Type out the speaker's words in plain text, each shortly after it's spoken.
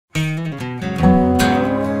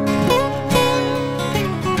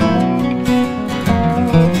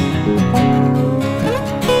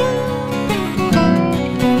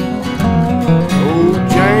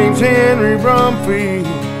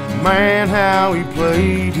man, how he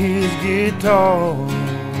played his guitar.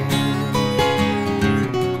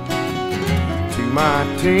 To my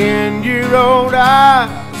 10-year-old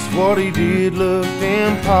eyes, what he did looked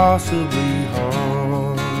impossibly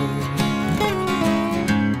hard.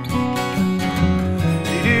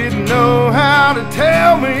 He didn't know how to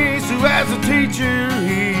tell me, so as a teacher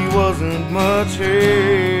he wasn't much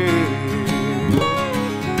help.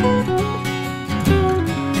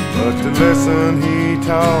 But the lesson he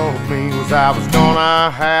taught me was I was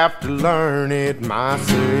gonna have to learn it myself.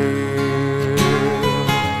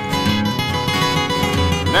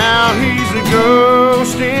 Now he's a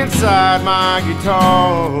ghost inside my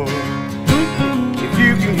guitar. If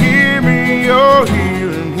you can hear me, you're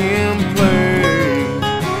hearing him play.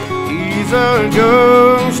 He's a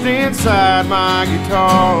ghost inside my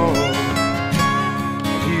guitar.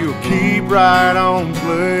 He'll keep right on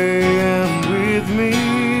playing with me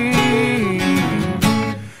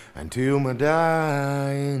until my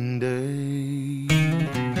dying day.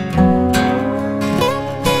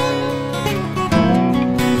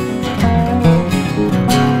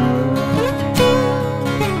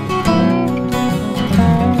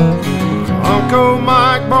 Uncle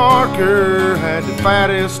Mike Barker had the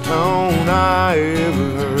fattest tone I ever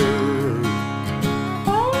heard.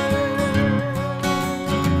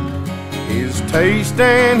 His taste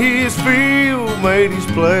and his feel made his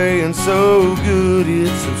playing so good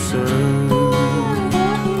it's absurd.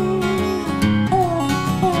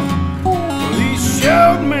 Well, he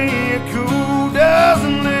showed me a cool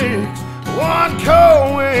dozen licks one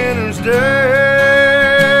cold winter's day.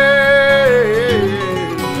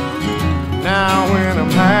 Now when I'm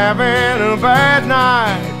having a bad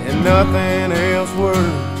night and nothing else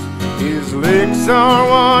works, his licks are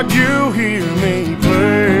what you hear me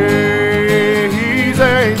play. He's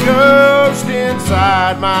a ghost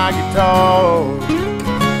inside my guitar.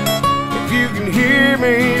 If you can hear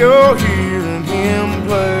me, you're hearing him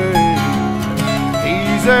play.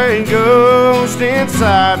 He's a ghost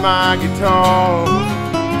inside my guitar,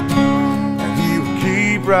 and he'll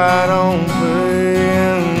keep right on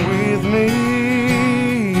playing with me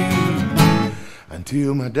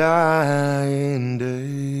until my dying day.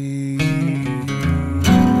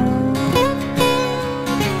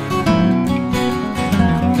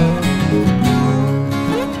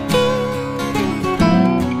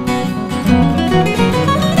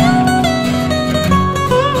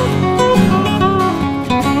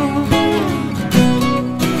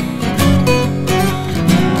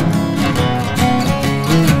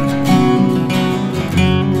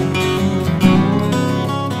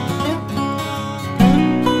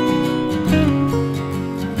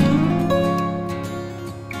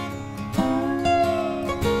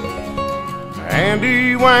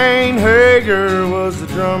 Andy Wayne Hager was the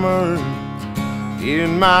drummer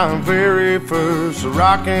in my very first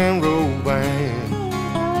rock and roll band.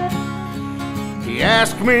 He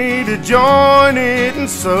asked me to join it, and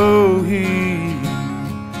so he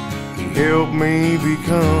helped me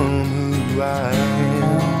become who I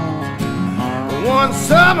am. One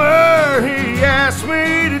summer he asked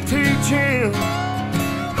me to teach him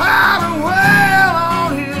how to wail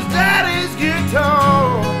on his daddy's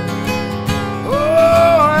guitar.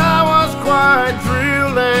 I was quite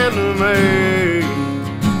thrilled and amazed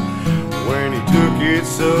when he took it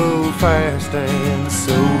so fast and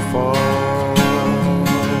so far.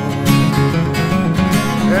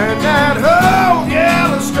 And that whole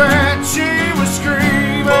yellow stretch, she was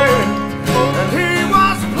screaming, and he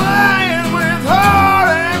was playing with heart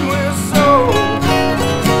and with soul.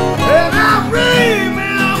 And I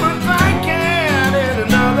remember thinking in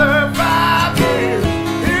another 5 years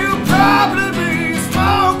he'll probably be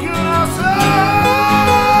smoking us up.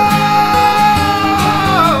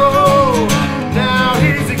 Now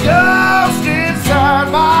he's a ghost inside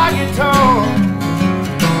my guitar.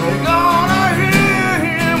 You're gonna hear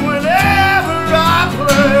him whenever I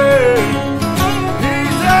play.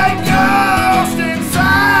 He's a ghost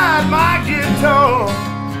inside my guitar,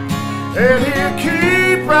 and he'll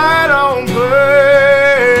keep right on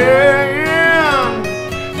playing.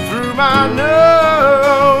 Through my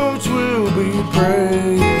notes will be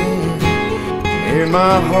praying, in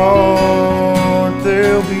my heart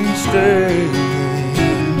they'll be staying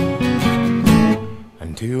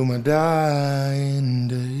until my dying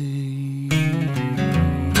day.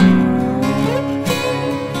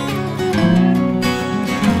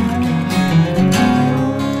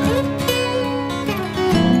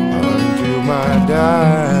 Until my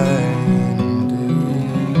dying